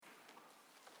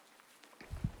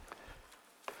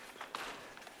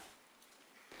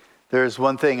There's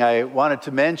one thing I wanted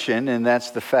to mention, and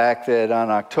that's the fact that on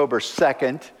October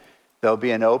 2nd, there'll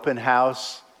be an open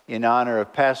house in honor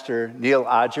of Pastor Neil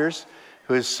Odgers,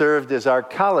 who has served as our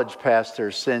college pastor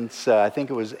since, I think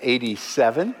it was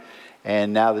 87.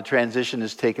 And now the transition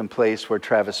has taken place where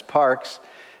Travis Parks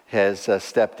has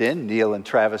stepped in. Neil and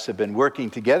Travis have been working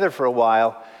together for a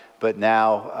while, but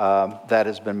now that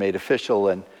has been made official,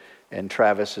 and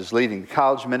Travis is leading the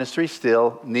college ministry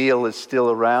still. Neil is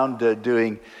still around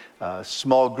doing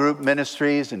small group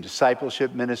ministries and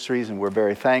discipleship ministries, and we're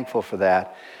very thankful for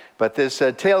that. But this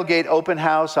tailgate open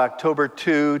house, October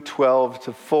 2, 12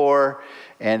 to 4,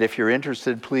 and if you're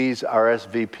interested, please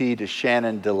RSVP to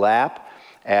Shannon DeLapp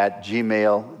at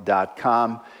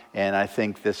gmail.com, and I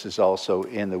think this is also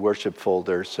in the worship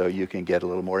folder, so you can get a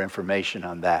little more information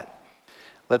on that.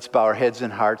 Let's bow our heads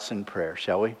and hearts in prayer,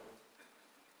 shall we?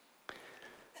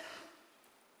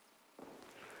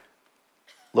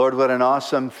 Lord, what an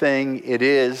awesome thing it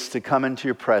is to come into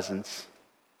your presence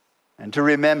and to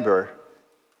remember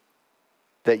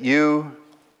that you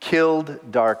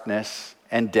killed darkness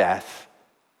and death,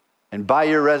 and by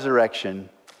your resurrection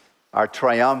are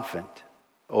triumphant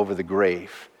over the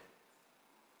grave.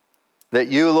 That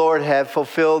you, Lord, have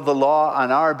fulfilled the law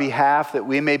on our behalf, that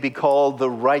we may be called the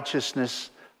righteousness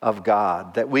of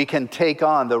God, that we can take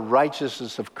on the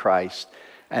righteousness of Christ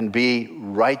and be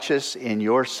righteous in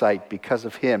your sight because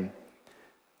of him.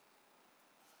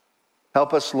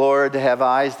 Help us, Lord, to have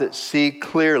eyes that see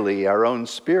clearly our own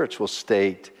spiritual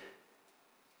state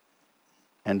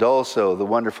and also the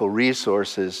wonderful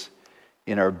resources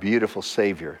in our beautiful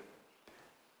Savior,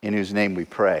 in whose name we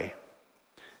pray.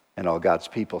 And all God's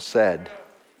people said,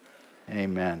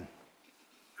 amen.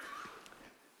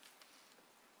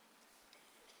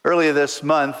 Earlier this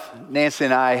month, Nancy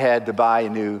and I had to buy a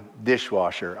new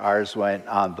dishwasher. Ours went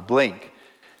on the blink.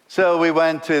 So we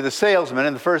went to the salesman,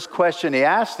 and the first question he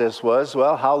asked us was,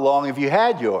 well, how long have you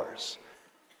had yours?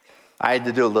 I had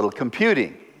to do a little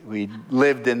computing. We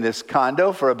lived in this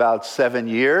condo for about 7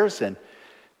 years, and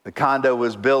the condo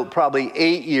was built probably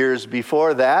 8 years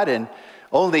before that, and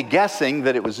only guessing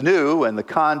that it was new when the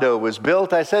condo was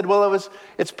built, I said, well,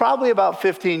 it's probably about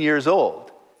 15 years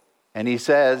old. And he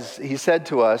said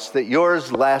to us that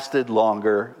yours lasted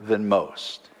longer than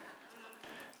most.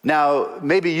 Now,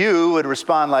 maybe you would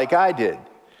respond like I did.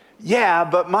 Yeah,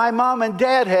 but my mom and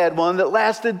dad had one that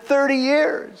lasted 30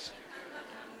 years.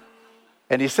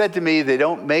 And he said to me, they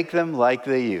don't make them like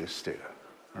they used to,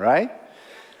 right?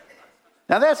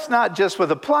 Now, that's not just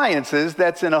with appliances,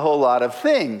 that's in a whole lot of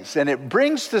things. And it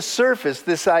brings to surface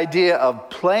this idea of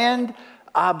planned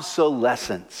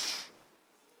obsolescence.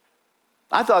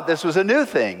 I thought this was a new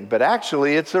thing, but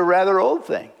actually it's a rather old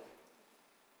thing.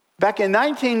 Back in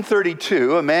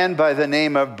 1932, a man by the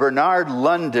name of Bernard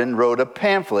London wrote a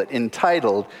pamphlet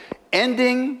entitled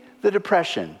Ending the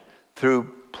Depression Through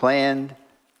Planned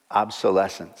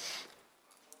Obsolescence.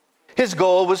 His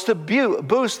goal was to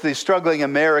boost the struggling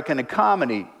American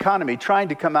economy trying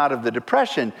to come out of the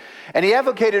Depression, and he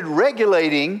advocated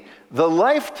regulating the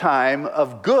lifetime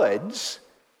of goods,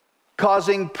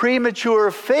 causing premature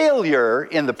failure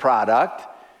in the product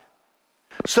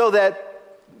so that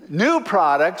new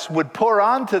products would pour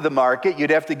onto the market.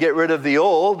 You'd have to get rid of the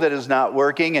old that is not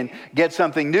working and get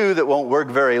something new that won't work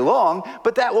very long,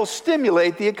 but that will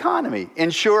stimulate the economy,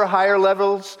 ensure higher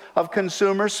levels of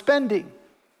consumer spending.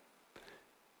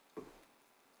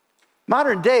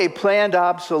 Modern day planned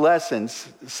obsolescence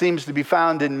seems to be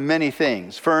found in many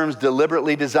things. Firms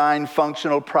deliberately design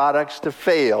functional products to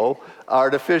fail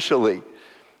artificially.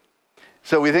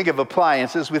 So we think of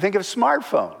appliances, we think of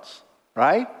smartphones,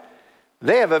 right?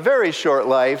 They have a very short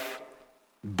life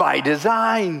by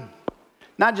design.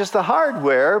 Not just the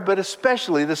hardware, but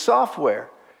especially the software.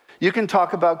 You can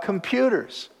talk about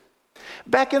computers.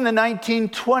 Back in the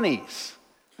 1920s,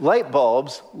 light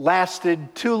bulbs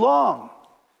lasted too long,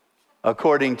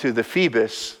 according to the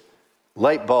Phoebus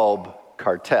light bulb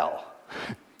cartel.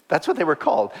 That's what they were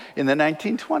called in the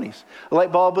 1920s. A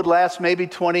light bulb would last maybe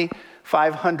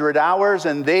 2,500 hours,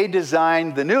 and they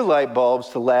designed the new light bulbs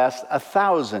to last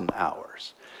 1,000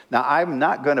 hours. Now, I'm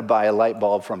not going to buy a light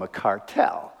bulb from a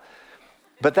cartel,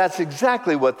 but that's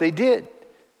exactly what they did.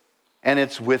 And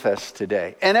it's with us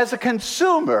today. And as a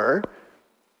consumer,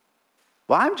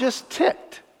 well, I'm just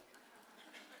ticked.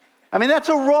 I mean, that's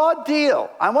a raw deal.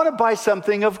 I want to buy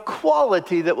something of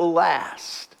quality that will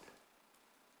last.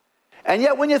 And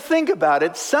yet, when you think about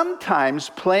it, sometimes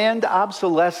planned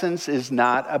obsolescence is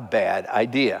not a bad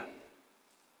idea.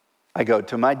 I go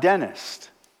to my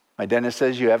dentist. My dentist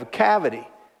says, you have a cavity.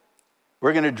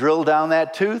 We're going to drill down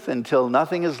that tooth until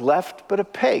nothing is left but a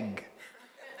peg.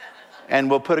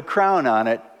 And we'll put a crown on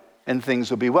it and things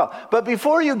will be well. But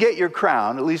before you get your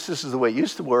crown, at least this is the way it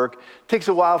used to work, it takes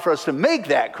a while for us to make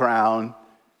that crown.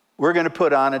 We're going to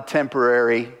put on a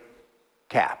temporary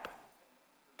cap.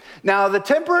 Now, the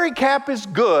temporary cap is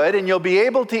good, and you'll be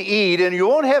able to eat, and you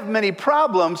won't have many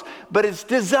problems, but it's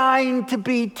designed to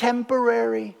be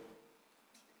temporary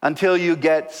until you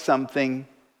get something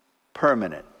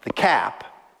permanent, the cap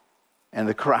and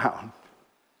the crown.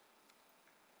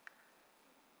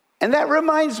 And that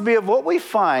reminds me of what we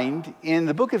find in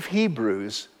the book of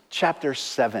Hebrews, chapter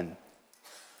 7,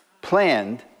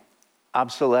 planned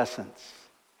obsolescence.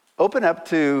 Open up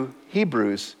to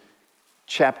Hebrews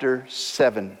chapter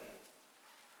 7.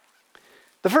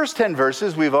 The first 10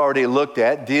 verses we've already looked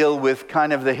at deal with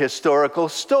kind of the historical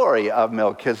story of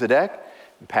Melchizedek.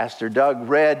 Pastor Doug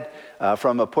read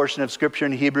from a portion of Scripture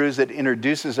in Hebrews that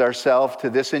introduces ourselves to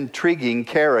this intriguing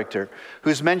character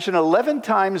who's mentioned 11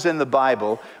 times in the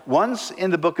Bible, once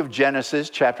in the book of Genesis,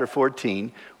 chapter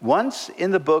 14, once in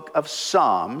the book of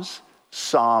Psalms,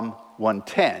 Psalm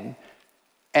 110,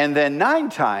 and then 9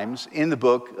 times in the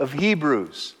book of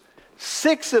Hebrews.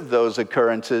 6 of those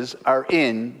occurrences are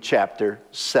in chapter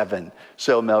 7.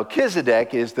 So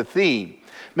Melchizedek is the theme.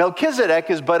 Melchizedek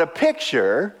is but a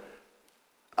picture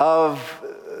of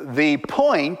the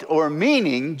point or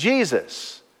meaning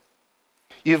Jesus.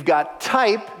 You've got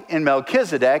type in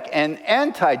Melchizedek and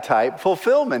antitype,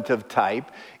 fulfillment of type,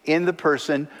 in the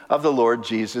person of the Lord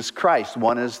Jesus Christ.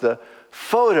 One is the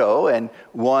photo and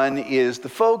one is the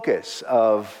focus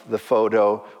of the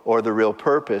photo or the real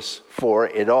purpose for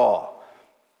it all.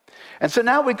 And so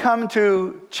now we come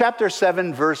to chapter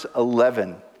 7, verse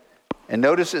 11. And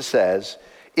notice it says,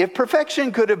 if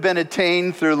perfection could have been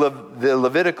attained through the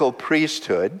Levitical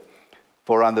priesthood,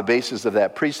 for on the basis of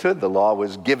that priesthood the law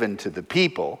was given to the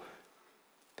people,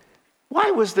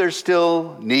 why was there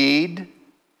still need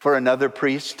for another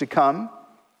priest to come?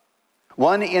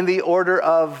 One in the order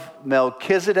of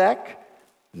Melchizedek,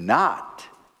 not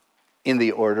in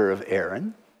the order of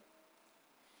Aaron?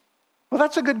 Well,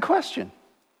 that's a good question.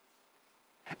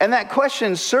 And that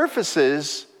question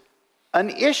surfaces an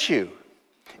issue.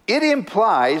 It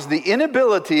implies the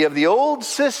inability of the old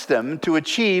system to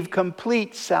achieve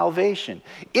complete salvation.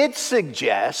 It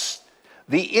suggests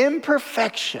the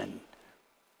imperfection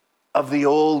of the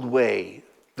old way,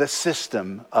 the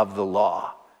system of the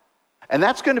law. And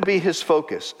that's going to be his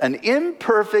focus. An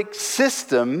imperfect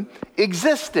system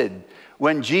existed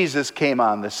when Jesus came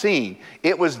on the scene.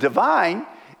 It was divine,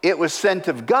 it was sent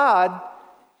of God,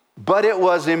 but it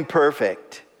was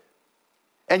imperfect.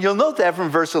 And you'll note that from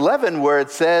verse 11 where it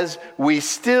says, we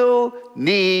still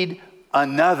need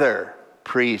another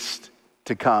priest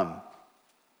to come.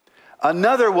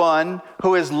 Another one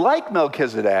who is like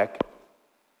Melchizedek,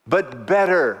 but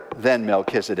better than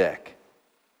Melchizedek.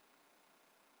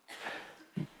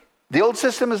 The old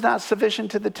system is not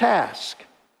sufficient to the task.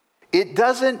 It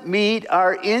doesn't meet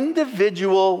our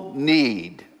individual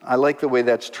need. I like the way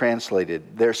that's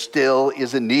translated. There still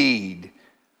is a need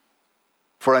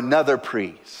for another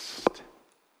priest,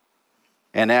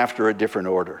 and after a different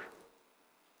order.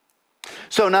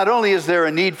 So not only is there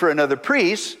a need for another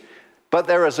priest, but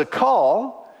there is a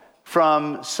call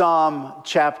from Psalm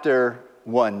chapter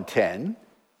 110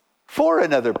 for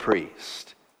another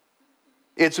priest.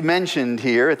 It's mentioned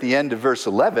here at the end of verse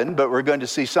 11, but we're going to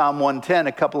see Psalm 110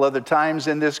 a couple other times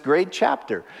in this great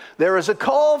chapter. There is a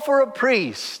call for a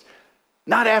priest,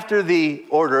 not after the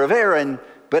order of Aaron,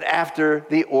 but after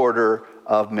the order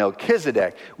of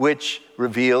Melchizedek, which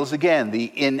reveals again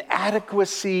the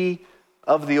inadequacy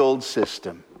of the old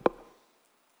system.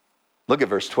 Look at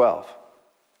verse 12.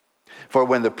 For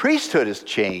when the priesthood is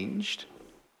changed,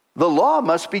 the law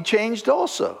must be changed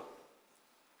also.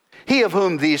 He of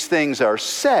whom these things are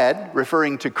said,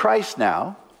 referring to Christ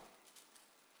now,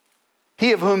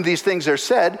 he of whom these things are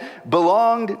said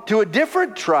belonged to a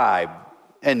different tribe,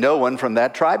 and no one from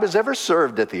that tribe has ever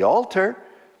served at the altar.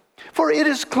 For it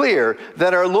is clear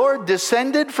that our Lord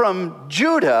descended from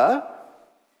Judah,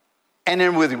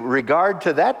 and with regard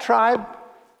to that tribe,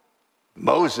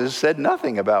 Moses said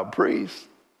nothing about priests.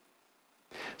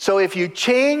 So if you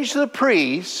change the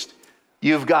priest,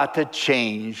 you've got to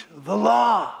change the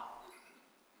law.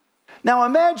 Now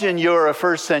imagine you're a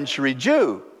first century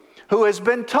Jew who has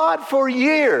been taught for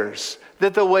years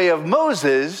that the way of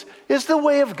Moses is the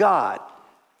way of God.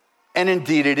 And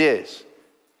indeed it is.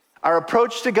 Our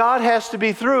approach to God has to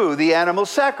be through the animal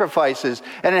sacrifices,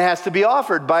 and it has to be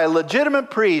offered by a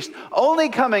legitimate priest only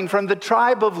coming from the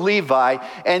tribe of Levi.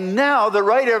 And now the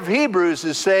writer of Hebrews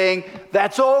is saying,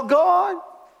 that's all gone.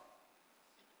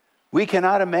 We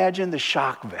cannot imagine the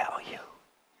shock value.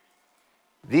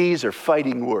 These are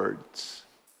fighting words.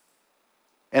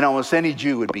 and almost any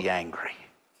Jew would be angry.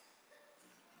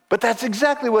 But that's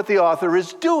exactly what the author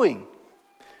is doing.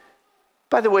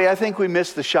 By the way, I think we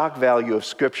miss the shock value of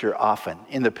Scripture often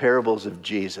in the parables of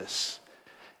Jesus.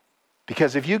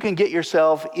 Because if you can get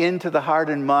yourself into the heart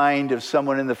and mind of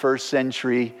someone in the first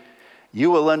century, you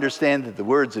will understand that the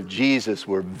words of Jesus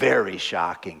were very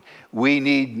shocking. We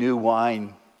need new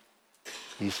wine,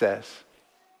 he says.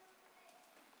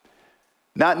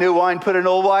 Not new wine put in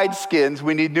old wineskins.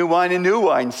 We need new wine in new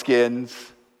wineskins.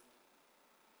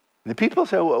 And the people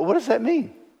say, well, what does that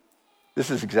mean? This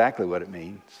is exactly what it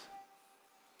means.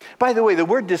 By the way, the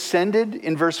word descended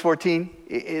in verse 14,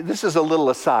 this is a little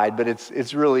aside, but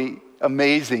it's really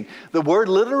amazing. The word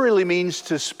literally means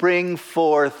to spring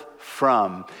forth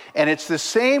from. And it's the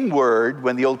same word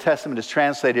when the Old Testament is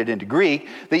translated into Greek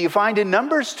that you find in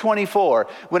Numbers 24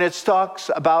 when it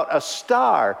talks about a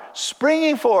star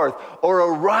springing forth or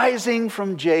arising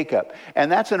from Jacob.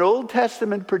 And that's an Old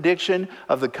Testament prediction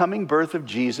of the coming birth of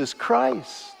Jesus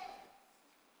Christ.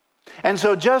 And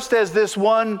so just as this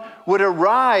one would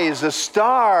arise, a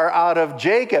star out of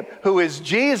Jacob, who is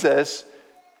Jesus,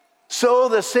 so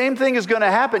the same thing is going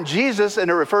to happen. Jesus,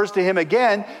 and it refers to him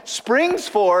again, springs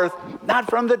forth not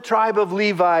from the tribe of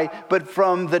Levi, but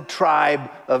from the tribe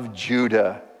of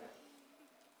Judah.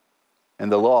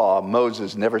 And the law,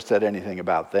 Moses never said anything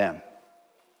about them.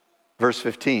 Verse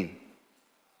 15.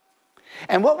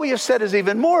 And what we have said is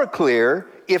even more clear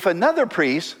if another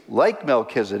priest, like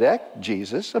Melchizedek,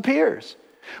 Jesus, appears.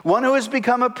 One who has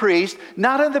become a priest,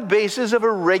 not on the basis of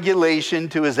a regulation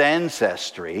to his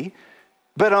ancestry,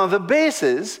 but on the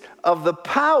basis of the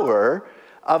power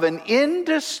of an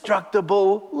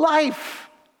indestructible life.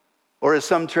 Or as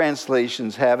some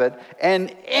translations have it, an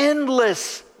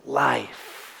endless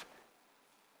life.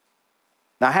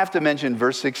 Now I have to mention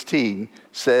verse 16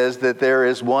 says that there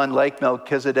is one like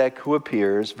Melchizedek who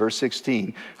appears, verse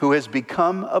 16, who has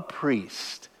become a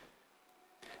priest.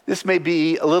 This may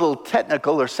be a little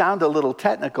technical or sound a little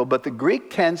technical, but the Greek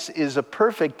tense is a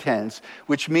perfect tense,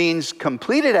 which means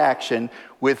completed action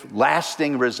with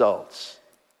lasting results.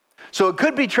 So it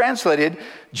could be translated,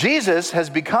 Jesus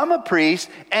has become a priest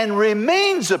and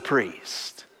remains a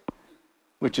priest,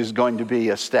 which is going to be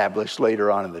established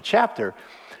later on in the chapter,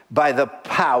 by the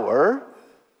power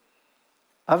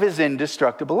of his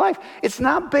indestructible life. It's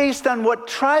not based on what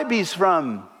tribe he's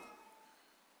from.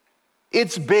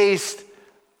 It's based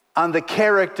on the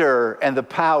character and the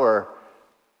power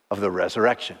of the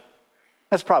resurrection.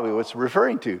 That's probably what it's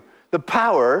referring to. The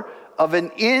power of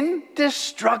an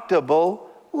indestructible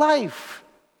life.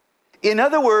 In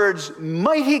other words,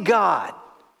 mighty God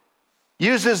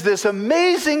uses this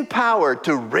amazing power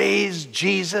to raise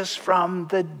Jesus from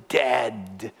the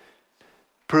dead,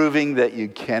 proving that you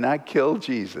cannot kill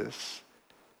Jesus.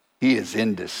 He is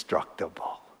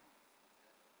indestructible.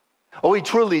 Oh, he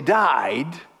truly died,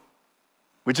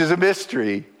 which is a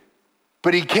mystery,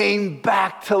 but he came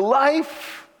back to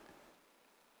life.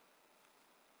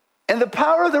 And the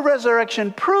power of the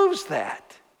resurrection proves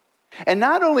that. And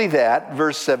not only that,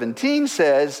 verse 17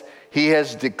 says, he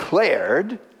has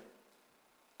declared,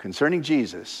 concerning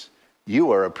Jesus,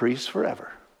 you are a priest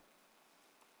forever.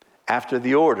 After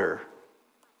the order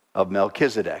of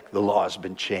Melchizedek, the law has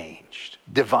been changed,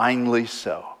 divinely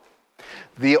so.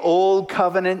 The old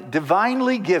covenant,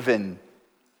 divinely given,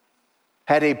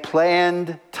 had a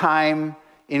planned time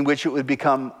in which it would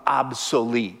become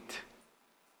obsolete.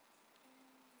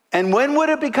 And when would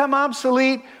it become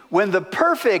obsolete? When the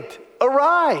perfect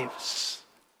arrives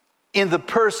in the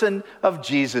person of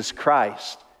Jesus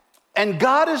Christ. And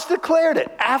God has declared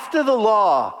it. After the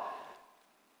law,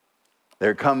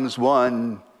 there comes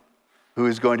one who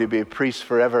is going to be a priest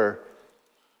forever,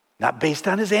 not based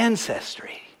on his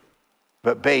ancestry,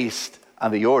 but based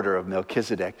on the order of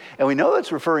Melchizedek. And we know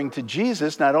that's referring to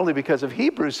Jesus, not only because of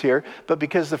Hebrews here, but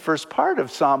because the first part of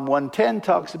Psalm 110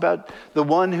 talks about the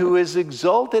one who is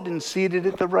exalted and seated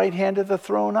at the right hand of the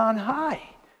throne on high.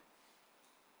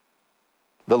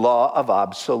 The law of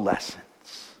obsolescence.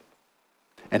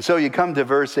 And so you come to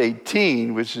verse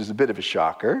 18, which is a bit of a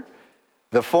shocker.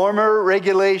 The former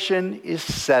regulation is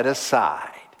set aside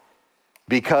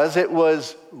because it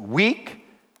was weak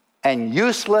and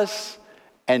useless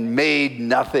and made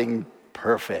nothing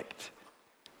perfect.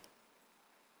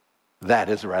 That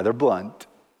is rather blunt.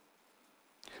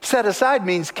 Set aside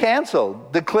means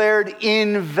canceled, declared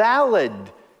invalid.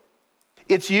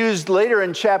 It's used later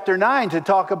in chapter 9 to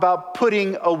talk about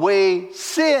putting away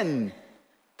sin.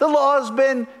 The law has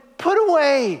been put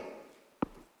away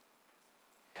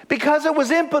because it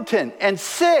was impotent and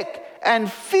sick and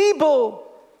feeble.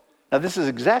 Now, this is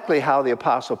exactly how the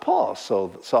Apostle Paul saw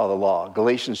the law.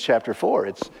 Galatians chapter 4,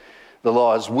 it's The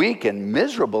law is weak and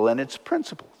miserable in its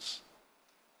principles.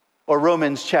 Or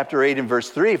Romans chapter 8 and verse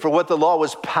 3, for what the law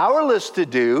was powerless to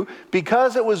do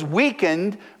because it was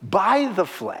weakened by the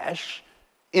flesh.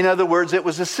 In other words, it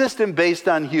was a system based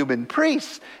on human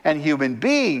priests and human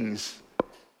beings.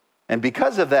 And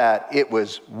because of that, it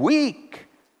was weak.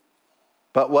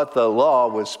 But what the law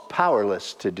was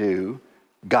powerless to do,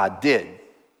 God did.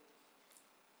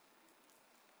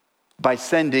 By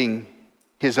sending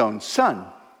his own son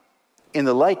in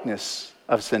the likeness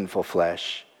of sinful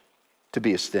flesh to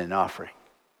be a sin offering.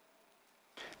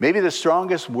 Maybe the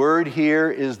strongest word here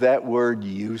is that word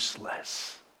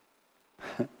useless.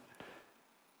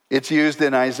 It's used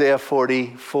in Isaiah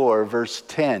 44, verse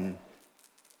 10.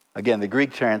 Again, the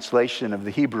Greek translation of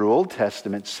the Hebrew Old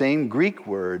Testament, same Greek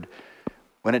word,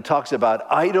 when it talks about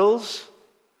idols,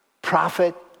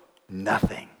 profit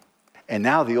nothing. And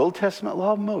now the Old Testament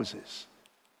law of Moses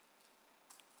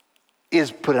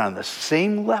is put on the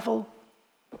same level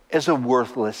as a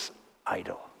worthless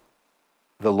idol.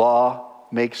 The law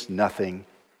makes nothing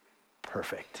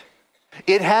perfect.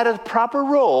 It had a proper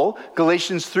role.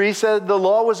 Galatians 3 said the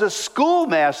law was a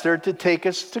schoolmaster to take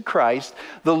us to Christ.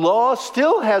 The law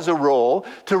still has a role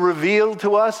to reveal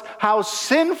to us how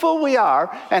sinful we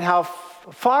are and how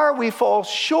far we fall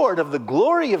short of the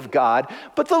glory of God.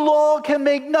 But the law can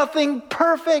make nothing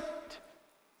perfect.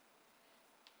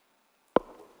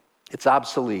 It's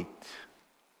obsolete.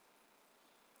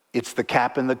 It's the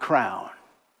cap and the crown.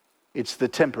 It's the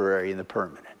temporary and the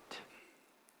permanent.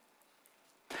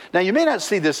 Now, you may not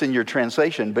see this in your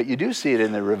translation, but you do see it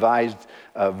in the Revised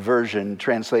Version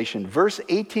translation. Verse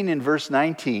 18 and verse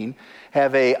 19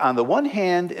 have a on the one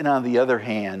hand and on the other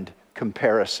hand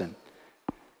comparison.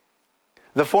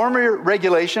 The former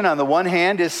regulation on the one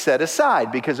hand is set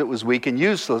aside because it was weak and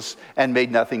useless and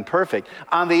made nothing perfect.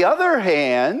 On the other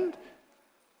hand,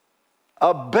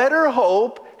 a better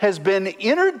hope has been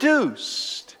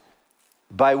introduced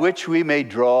by which we may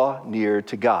draw near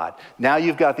to God. Now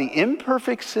you've got the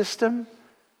imperfect system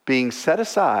being set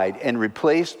aside and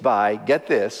replaced by, get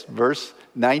this, verse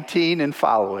 19 and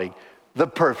following, the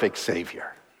perfect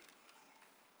Savior.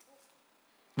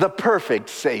 The perfect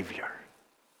Savior.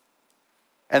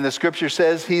 And the scripture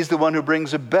says he's the one who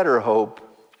brings a better hope.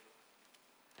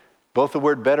 Both the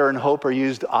word better and hope are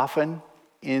used often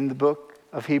in the book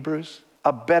of Hebrews.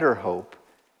 A better hope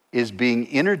is being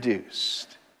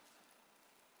introduced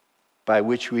by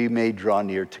which we may draw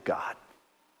near to God.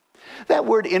 That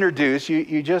word introduce,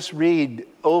 you just read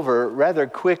over rather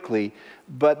quickly,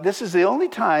 but this is the only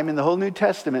time in the whole New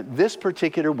Testament this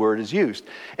particular word is used.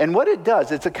 And what it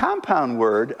does, it's a compound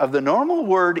word of the normal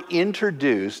word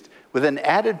introduced with an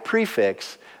added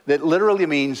prefix that literally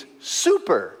means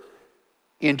super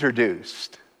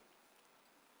introduced.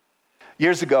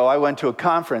 Years ago, I went to a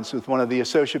conference with one of the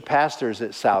associate pastors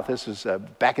at South. This was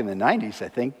back in the 90s, I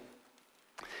think.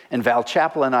 And Val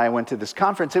Chappell and I went to this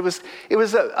conference. It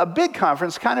was a big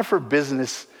conference, kind of for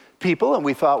business people, and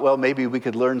we thought, well, maybe we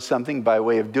could learn something by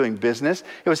way of doing business.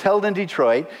 It was held in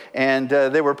Detroit, and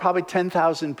there were probably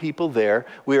 10,000 people there.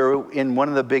 We were in one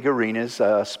of the big arenas,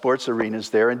 sports arenas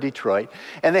there in Detroit,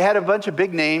 and they had a bunch of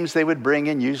big names they would bring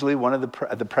in, usually one of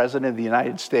the president of the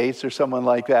United States or someone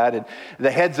like that, and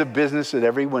the heads of business that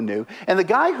everyone knew. And the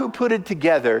guy who put it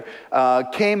together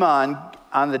came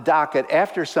on the docket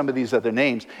after some of these other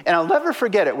names. And I'll never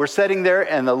forget it. We're sitting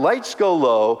there and the lights go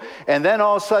low, and then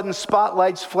all of a sudden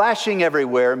spotlights flashing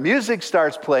everywhere, music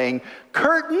starts playing,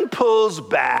 curtain pulls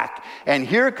back, and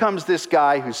here comes this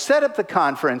guy who set up the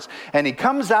conference, and he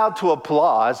comes out to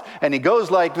applause, and he goes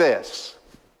like this.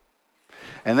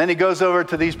 And then he goes over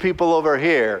to these people over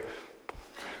here.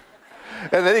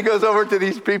 And then he goes over to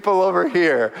these people over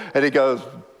here, and he goes,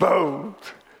 boom.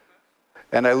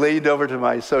 And I leaned over to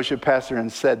my associate pastor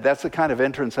and said, that's the kind of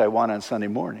entrance I want on Sunday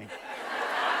morning.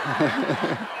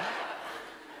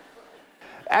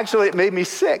 Actually, it made me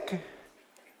sick.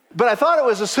 But I thought it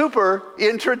was a super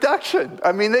introduction.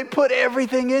 I mean, they put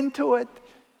everything into it.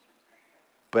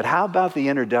 But how about the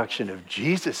introduction of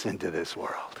Jesus into this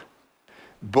world?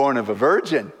 Born of a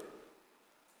virgin.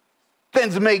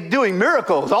 Then doing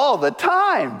miracles all the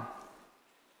time.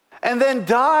 And then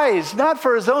dies, not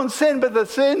for his own sin, but the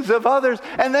sins of others,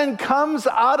 and then comes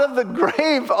out of the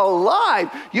grave alive.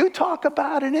 You talk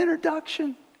about an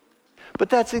introduction.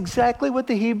 But that's exactly what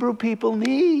the Hebrew people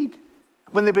need.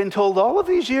 When they've been told all of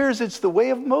these years it's the way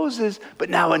of Moses,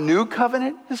 but now a new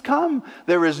covenant has come.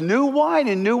 There is new wine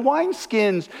and new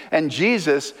wineskins, and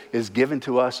Jesus is given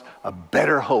to us a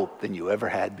better hope than you ever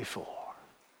had before.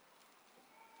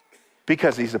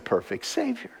 Because he's a perfect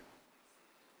Savior.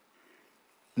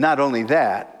 Not only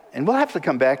that, and we'll have to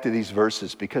come back to these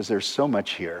verses because there's so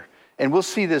much here. And we'll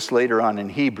see this later on in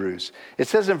Hebrews. It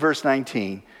says in verse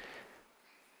 19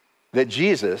 that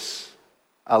Jesus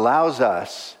allows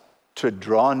us to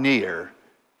draw near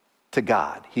to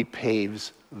God. He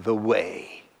paves the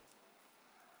way,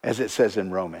 as it says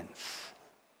in Romans.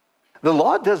 The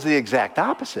law does the exact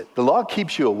opposite. The law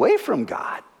keeps you away from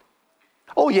God.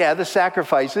 Oh yeah, the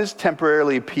sacrifices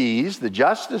temporarily appease the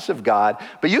justice of God,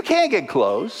 but you can't get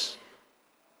close.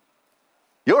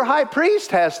 Your high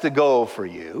priest has to go for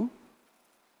you.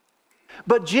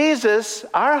 But Jesus,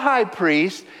 our high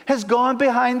priest, has gone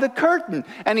behind the curtain,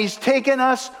 and he's taken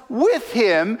us with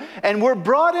him, and we're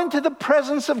brought into the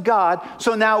presence of God.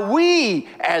 So now we,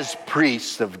 as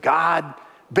priests of God,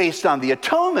 based on the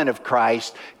atonement of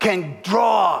Christ, can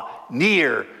draw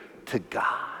near to God.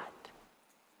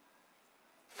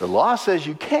 The law says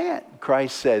you can't.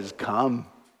 Christ says, come.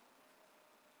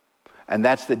 And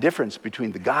that's the difference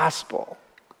between the gospel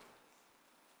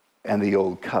and the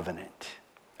old covenant.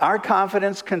 Our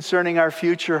confidence concerning our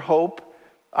future hope,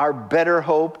 our better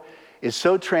hope, is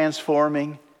so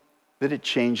transforming that it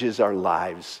changes our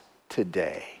lives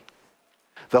today.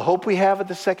 The hope we have at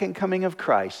the second coming of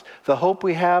Christ, the hope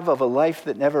we have of a life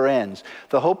that never ends,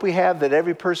 the hope we have that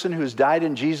every person who's died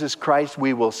in Jesus Christ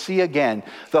we will see again,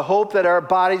 the hope that our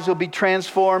bodies will be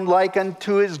transformed like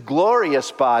unto his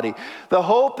glorious body, the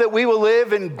hope that we will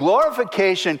live in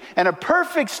glorification and a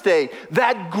perfect state.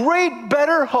 That great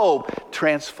better hope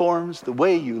transforms the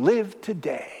way you live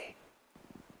today,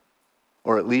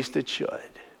 or at least it should.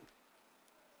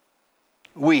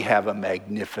 We have a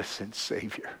magnificent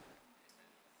Savior.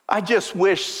 I just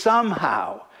wish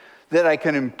somehow that I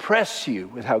can impress you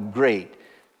with how great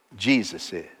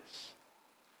Jesus is.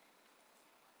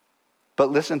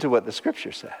 But listen to what the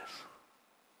scripture says.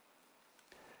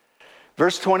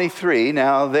 Verse 23,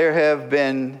 now there have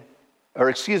been,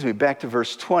 back to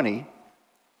verse 20.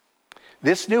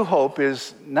 This new hope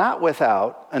is not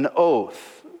without an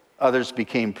oath. Others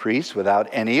became priests without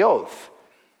any oath.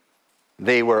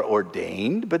 They were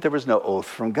ordained, but there was no oath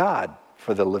from God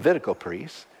for the Levitical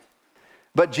priests.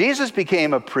 But Jesus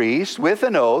became a priest with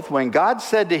an oath when God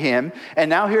said to him, and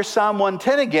now here's Psalm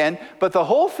 110 again, but the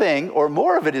whole thing, or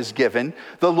more of it, is given.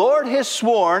 The Lord has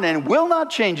sworn and will not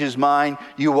change his mind.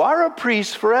 You are a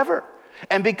priest forever.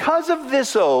 And because of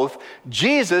this oath,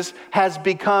 Jesus has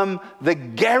become the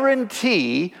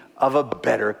guarantee of a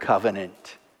better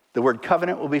covenant. The word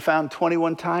covenant will be found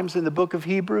 21 times in the book of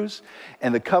Hebrews,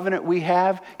 and the covenant we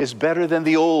have is better than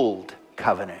the old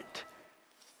covenant,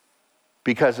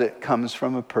 because it comes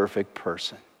from a perfect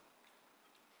person.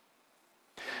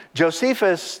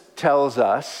 Josephus tells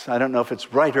us, I don't know if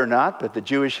it's right or not, but the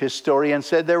Jewish historian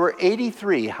said there were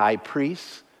 83 high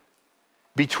priests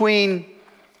between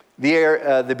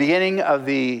the beginning of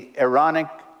the Aaronic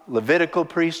Levitical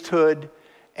priesthood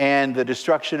and the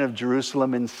destruction of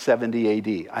Jerusalem in 70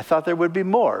 AD. I thought there would be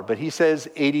more, but he says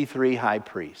 83 high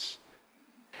priests.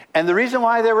 And the reason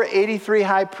why there were 83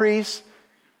 high priests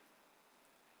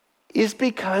is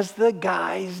because the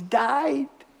guys died.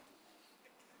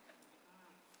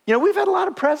 You know, we've had a lot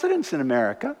of presidents in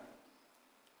America.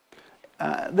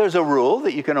 There's a rule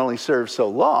that you can only serve so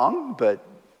long, but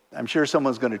I'm sure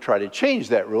someone's going to try to change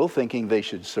that rule, thinking they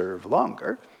should serve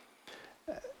longer.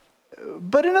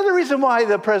 But another reason why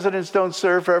the presidents don't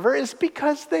serve forever is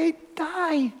because they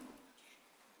die.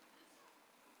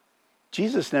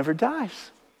 Jesus never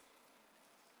dies.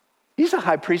 He's a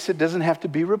high priest that doesn't have to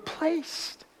be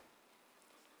replaced.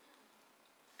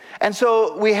 And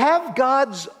so we have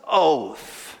God's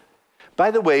oath.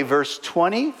 By the way, verse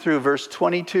 20 through verse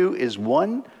 22 is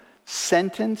one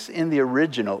sentence in the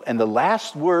original, and the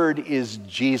last word is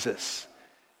Jesus,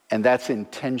 and that's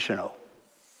intentional.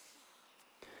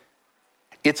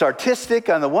 It's artistic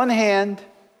on the one hand.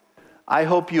 I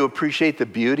hope you appreciate the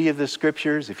beauty of the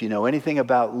scriptures. If you know anything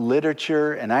about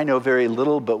literature, and I know very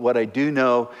little, but what I do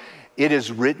know, it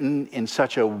is written in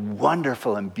such a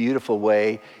wonderful and beautiful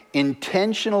way,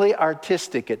 intentionally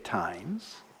artistic at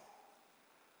times.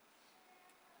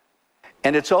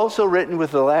 And it's also written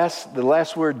with the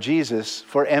last word, Jesus,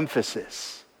 for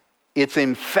emphasis. It's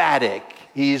emphatic.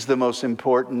 He's the most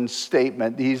important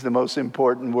statement. He's the most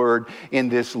important word in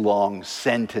this long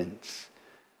sentence.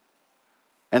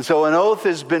 And so an oath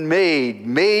has been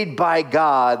made by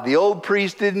God. The old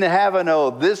priest didn't have an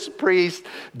oath. This priest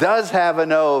does have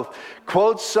an oath.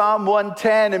 Quotes Psalm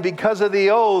 110, and because of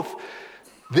the oath,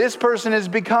 this person has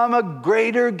become a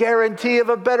greater guarantee of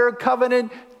a better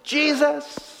covenant,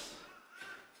 Jesus.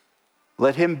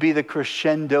 Let him be the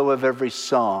crescendo of every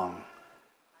song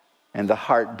and the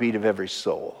heartbeat of every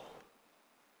soul.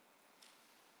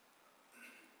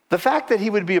 The fact that he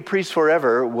would be a priest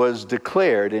forever was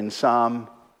declared in Psalm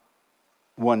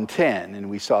 110, and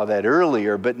we saw that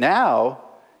earlier, but now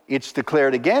it's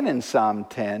declared again in Psalm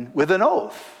 10 with an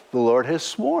oath the Lord has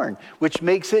sworn, which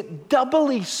makes it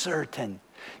doubly certain.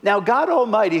 Now, God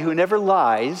Almighty, who never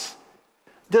lies,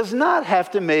 does not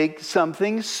have to make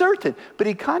something certain, but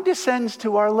he condescends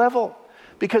to our level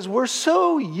because we're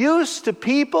so used to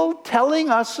people telling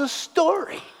us a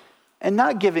story and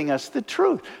not giving us the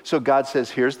truth. So God says,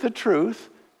 here's the truth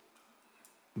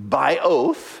by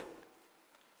oath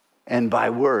and by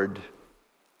word.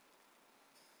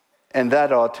 And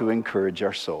that ought to encourage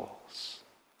our souls.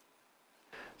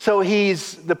 So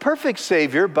he's the perfect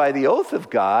Savior by the oath of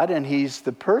God, and he's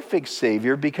the perfect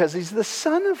Savior because he's the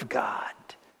Son of God.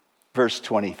 Verse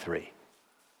 23.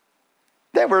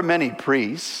 There were many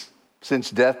priests, since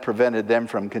death prevented them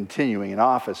from continuing in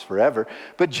office forever.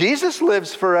 But Jesus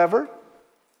lives forever,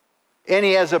 and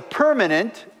he has a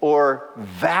permanent or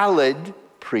valid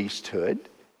priesthood.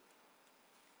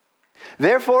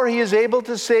 Therefore, he is able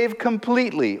to save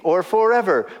completely or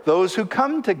forever those who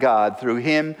come to God through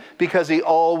him, because he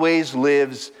always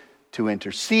lives to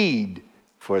intercede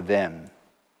for them.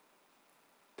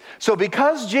 So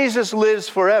because Jesus lives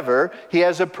forever, he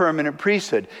has a permanent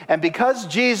priesthood. And because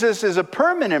Jesus is a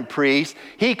permanent priest,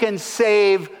 he can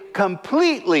save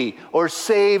completely or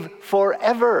save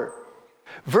forever.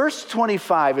 Verse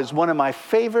 25 is one of my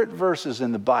favorite verses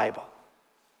in the Bible.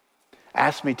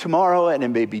 Ask me tomorrow and it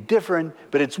may be different,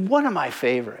 but it's one of my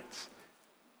favorites.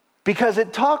 Because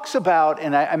it talks about,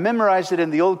 and I memorized it in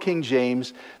the Old King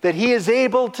James, that he is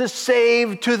able to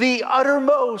save to the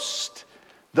uttermost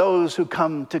those who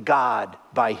come to God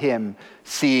by him,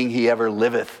 seeing he ever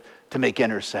liveth to make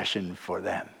intercession for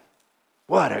them.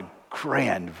 What a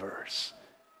grand verse.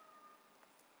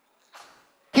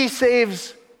 He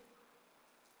saves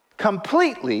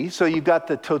completely, so you've got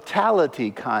the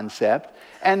totality concept,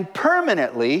 and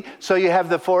permanently, so you have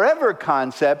the forever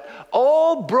concept,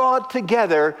 all brought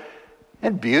together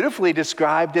and beautifully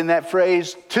described in that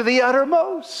phrase, to the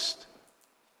uttermost.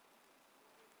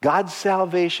 God's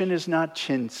salvation is not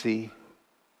chintzy.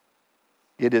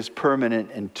 It is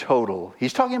permanent and total.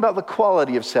 He's talking about the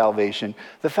quality of salvation,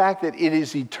 the fact that it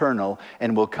is eternal,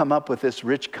 and we'll come up with this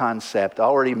rich concept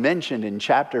already mentioned in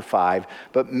chapter 5,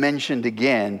 but mentioned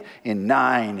again in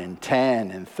 9 and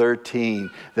 10 and 13,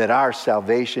 that our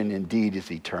salvation indeed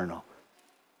is eternal.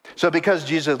 So because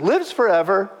Jesus lives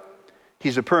forever,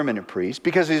 he's a permanent priest.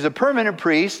 Because he's a permanent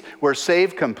priest, we're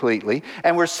saved completely.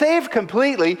 And we're saved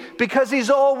completely because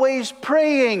he's always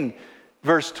praying.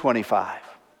 Verse 25.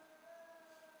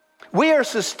 We are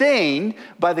sustained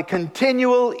by the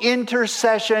continual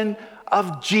intercession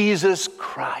of Jesus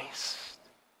Christ.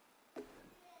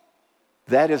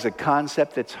 That is a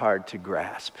concept that's hard to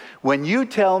grasp. When you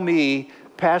tell me,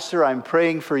 Pastor, I'm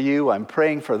praying for you, I'm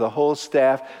praying for the whole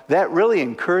staff, that really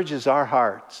encourages our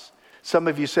hearts. Some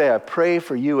of you say, I pray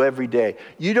for you every day.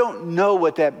 You don't know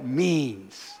what that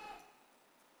means.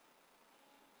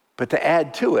 But to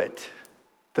add to it,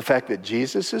 the fact that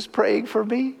Jesus is praying for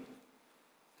me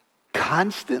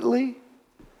constantly,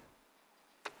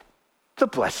 the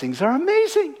blessings are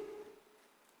amazing.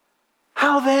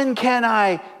 How then can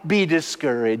I be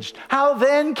discouraged? How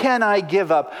then can I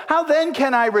give up? How then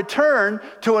can I return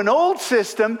to an old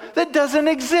system that doesn't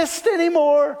exist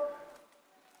anymore?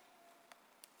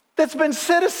 That's been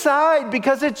set aside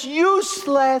because it's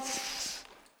useless.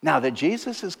 Now that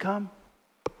Jesus has come,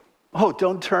 oh,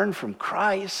 don't turn from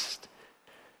Christ,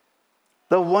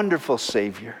 the wonderful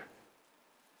Savior.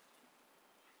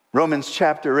 Romans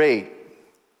chapter 8,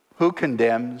 who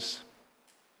condemns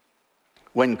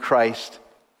when Christ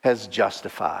has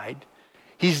justified?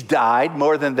 He's died.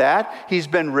 More than that, he's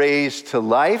been raised to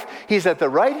life. He's at the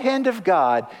right hand of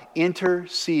God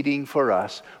interceding for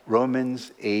us.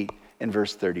 Romans 8 and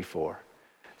verse 34.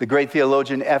 The great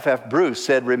theologian F.F. Bruce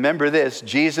said, remember this,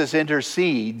 Jesus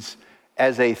intercedes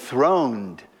as a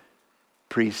throned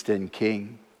priest and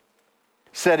king,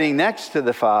 sitting next to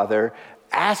the Father,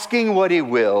 asking what he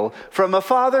will from a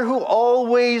Father who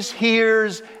always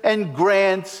hears and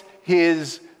grants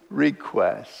his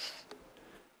requests.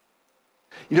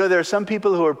 You know, there are some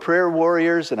people who are prayer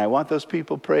warriors, and I want those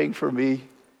people praying for me.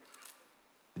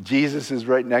 Jesus is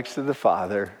right next to the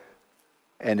Father,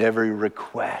 and every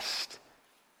request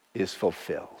is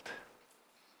fulfilled.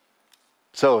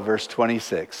 So, verse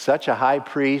 26, such a high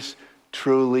priest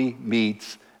truly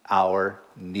meets our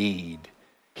need.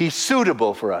 He's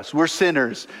suitable for us. We're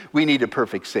sinners. We need a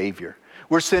perfect Savior.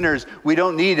 We're sinners. We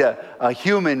don't need a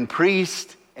human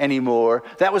priest anymore.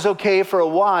 That was okay for a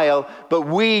while, but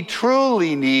we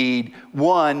truly need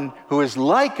one who is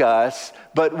like us,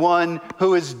 but one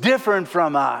who is different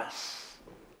from us.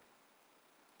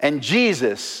 And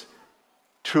Jesus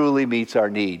truly meets our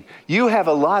need. You have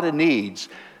a lot of needs,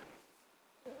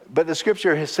 but the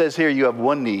scripture says here you have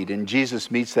one need, and Jesus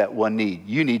meets that one need.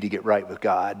 You need to get right with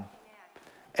God.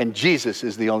 And Jesus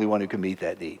is the only one who can meet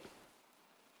that need.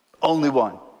 Only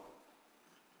one.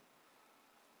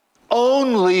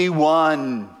 Only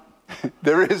one.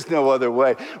 There is no other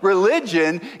way.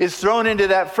 Religion is thrown into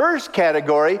that first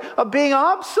category of being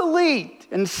obsolete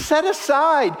and set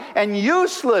aside and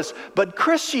useless. But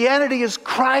Christianity is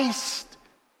Christ.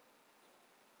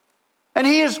 And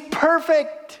He is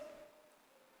perfect.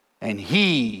 And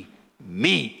He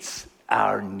meets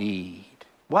our need.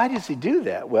 Why does He do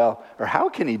that? Well, or how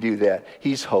can He do that?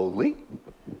 He's holy.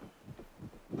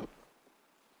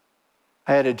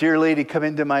 I had a dear lady come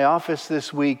into my office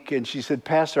this week, and she said,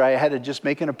 Pastor, I had to just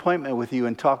make an appointment with you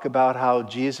and talk about how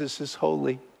Jesus is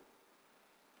holy.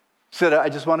 She said, I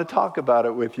just want to talk about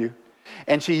it with you.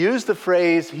 And she used the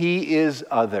phrase, He is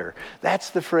other. That's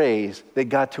the phrase that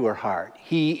got to her heart.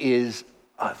 He is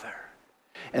other.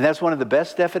 And that's one of the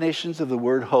best definitions of the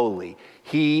word holy.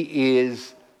 He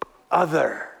is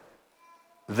other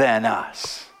than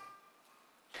us.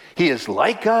 He is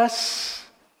like us,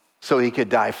 so He could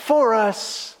die for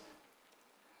us,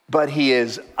 but He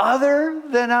is other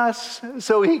than us,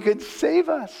 so He could save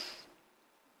us.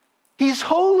 He's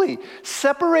holy,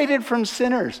 separated from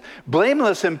sinners.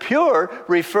 Blameless and pure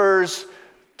refers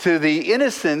to the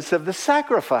innocence of the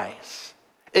sacrifice.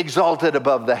 Exalted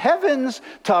above the heavens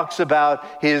talks about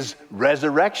His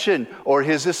resurrection or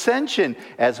His ascension,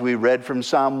 as we read from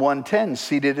Psalm 110,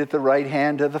 seated at the right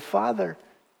hand of the Father.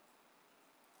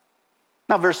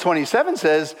 Now, verse 27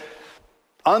 says,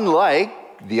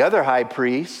 unlike the other high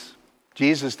priests,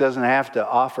 Jesus doesn't have to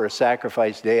offer a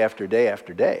sacrifice day after day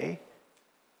after day,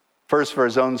 first for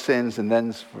His own sins and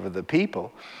then for the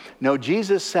people. No,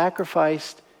 Jesus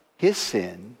sacrificed His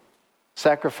sin,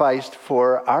 sacrificed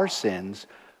for our sins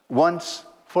once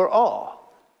for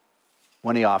all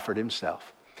when He offered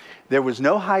Himself. There was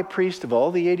no high priest of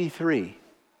all the 83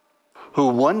 who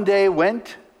one day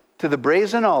went to the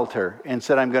brazen altar and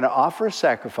said, I'm going to offer a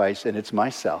sacrifice, and it's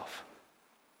myself,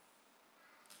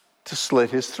 to slit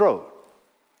His throat,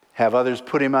 have others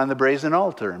put Him on the brazen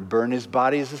altar and burn His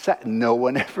body as a sacrifice. No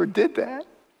one ever did that.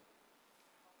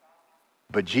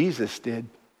 But Jesus did.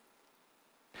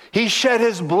 He shed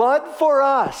His blood for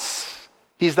us.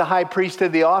 He's the high priest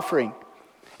of the offering.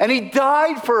 And He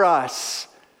died for us.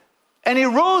 And He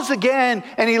rose again,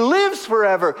 and He lives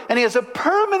forever, and He has a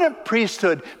permanent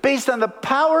priesthood based on the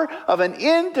power of an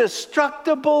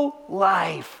indestructible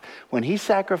life. When He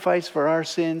sacrificed for our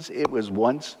sins, it was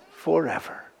once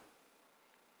forever,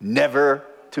 never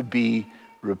to be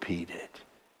repeated.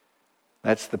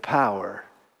 That's the power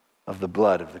of the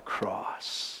blood of the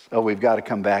cross. Oh, we've got to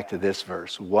come back to this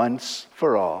verse. Once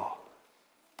for all,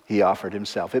 He offered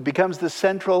Himself. It becomes the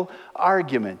central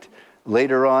argument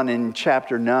later on in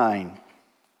chapter 9.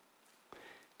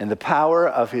 And the power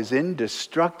of His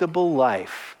indestructible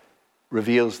life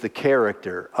reveals the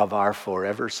character of our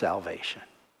forever salvation.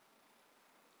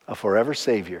 A forever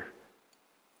Savior.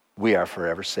 We are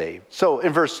forever saved. So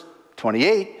in verse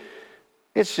 28,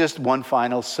 it's just one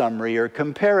final summary or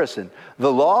comparison.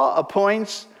 The law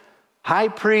appoints high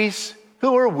priests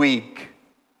who are weak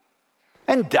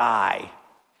and die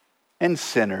and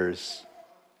sinners.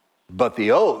 But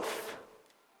the oath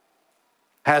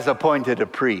has appointed a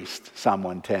priest, Psalm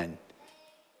 110,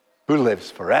 who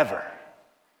lives forever.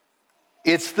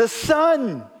 It's the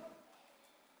Son.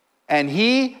 And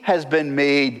He has been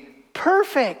made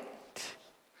perfect.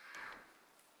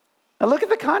 Now look at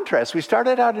the contrast. We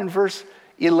started out in verse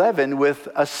 11 with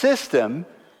a system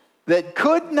that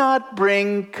could not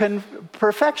bring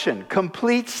perfection,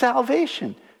 complete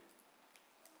salvation.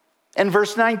 And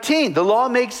verse 19, the law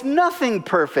makes nothing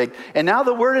perfect. And now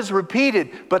the word is repeated,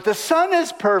 but the Son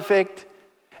is perfect.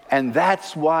 And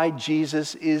that's why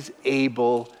Jesus is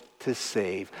able to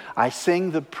save. I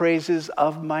sing the praises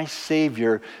of my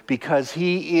Savior because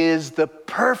He is the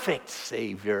perfect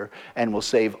Savior and will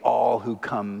save all who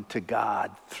come to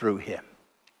God through Him.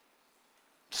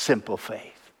 Simple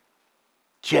faith,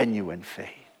 genuine faith.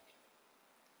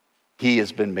 He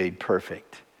has been made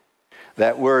perfect.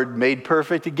 That word made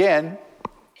perfect again,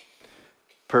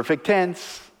 perfect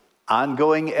tense,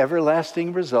 ongoing,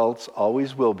 everlasting results,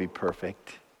 always will be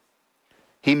perfect.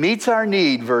 He meets our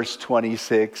need, verse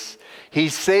 26. He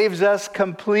saves us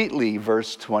completely,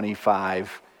 verse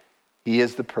 25. He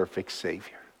is the perfect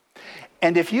Savior.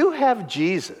 And if you have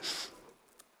Jesus,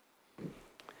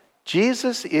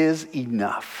 Jesus is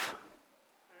enough.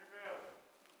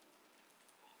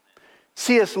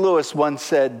 C.S. Lewis once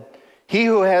said, he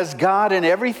who has God in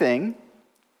everything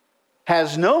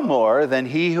has no more than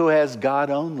he who has God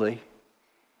only.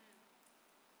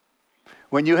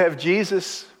 When you have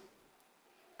Jesus,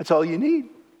 that's all you need.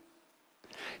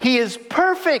 He is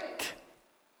perfect,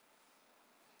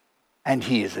 and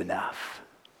he is enough.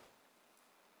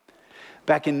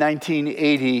 Back in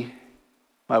 1980,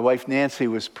 my wife Nancy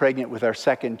was pregnant with our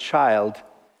second child,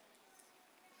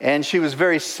 and she was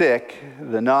very sick.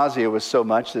 The nausea was so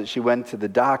much that she went to the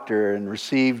doctor and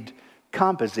received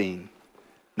Compazine,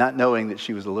 not knowing that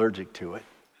she was allergic to it.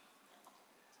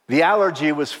 The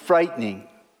allergy was frightening.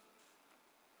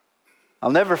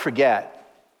 I'll never forget.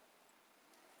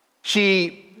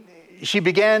 She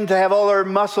began to have all her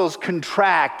muscles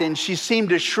contract, and she seemed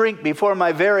to shrink before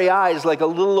my very eyes like a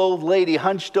little old lady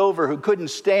hunched over who couldn't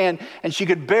stand, and she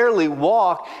could barely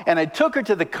walk. And I took her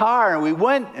to the car, and we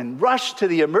went and rushed to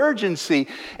the emergency,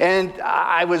 and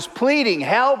I was pleading,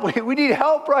 help, we need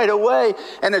help right away.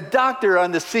 And a doctor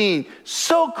on the scene,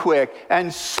 so quick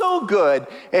and so good.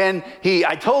 And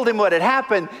I told him what had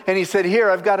happened, and he said,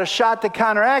 here, I've got a shot to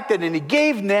counteract it. And he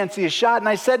gave Nancy a shot, and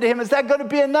I said to him, is that going to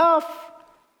be enough?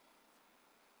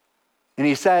 And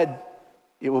he said,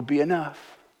 it will be enough.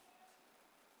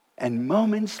 And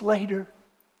moments later,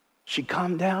 she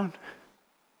calmed down.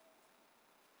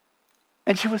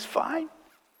 And she was fine.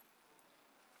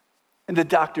 And the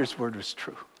doctor's word was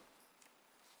true.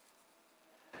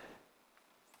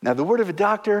 Now, the word of a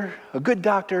doctor, a good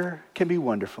doctor, can be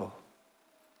wonderful.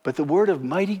 But the word of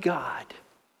mighty God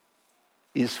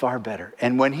is far better.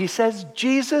 And when he says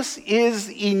Jesus is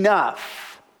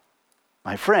enough,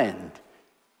 my friend,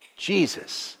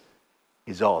 Jesus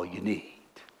is all you need.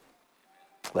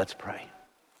 Let's pray.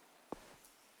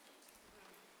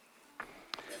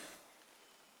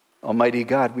 Almighty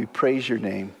God, we praise your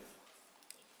name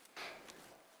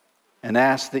and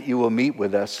ask that you will meet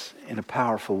with us in a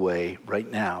powerful way right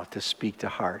now to speak to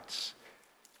hearts.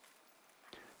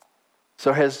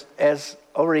 So as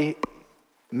already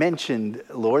mentioned,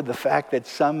 Lord, the fact that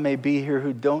some may be here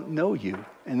who don't know you,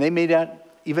 and they may not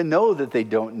even know that they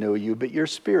don't know you, but your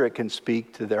Spirit can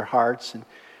speak to their hearts and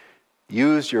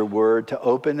use your word to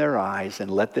open their eyes and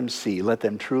let them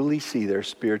truly see their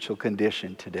spiritual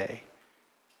condition today.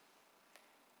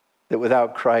 That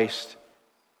without Christ,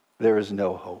 there is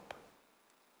no hope.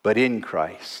 But in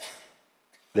Christ,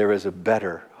 there is a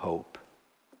better hope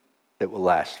that will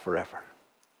last forever.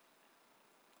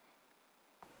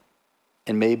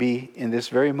 And maybe in this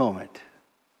very moment,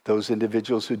 those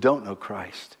individuals who don't know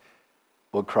Christ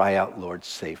will cry out, Lord,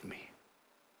 save me.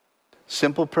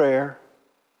 Simple prayer,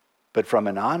 but from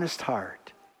an honest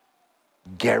heart,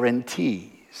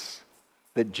 guarantees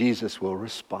that Jesus will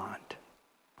respond.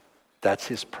 That's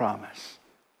his promise.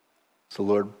 So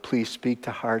Lord, please speak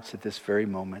to hearts at this very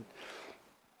moment.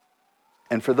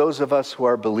 And for those of us who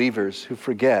are believers who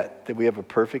forget that we have a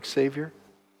perfect Savior,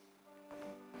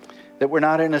 that we're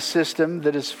not in a system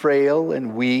that is frail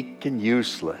and weak and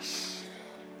useless.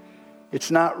 It's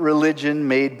not religion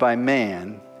made by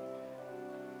man.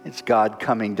 It's God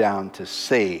coming down to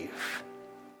save.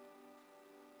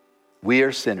 We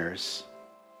are sinners,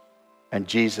 and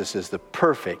Jesus is the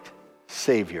perfect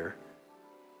Savior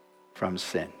from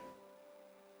sin.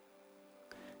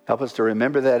 Help us to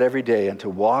remember that every day and to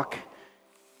walk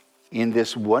in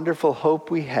this wonderful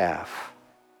hope we have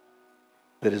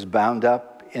that is bound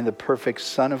up in the perfect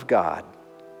Son of God,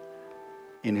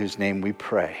 in whose name we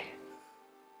pray.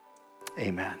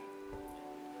 Amen.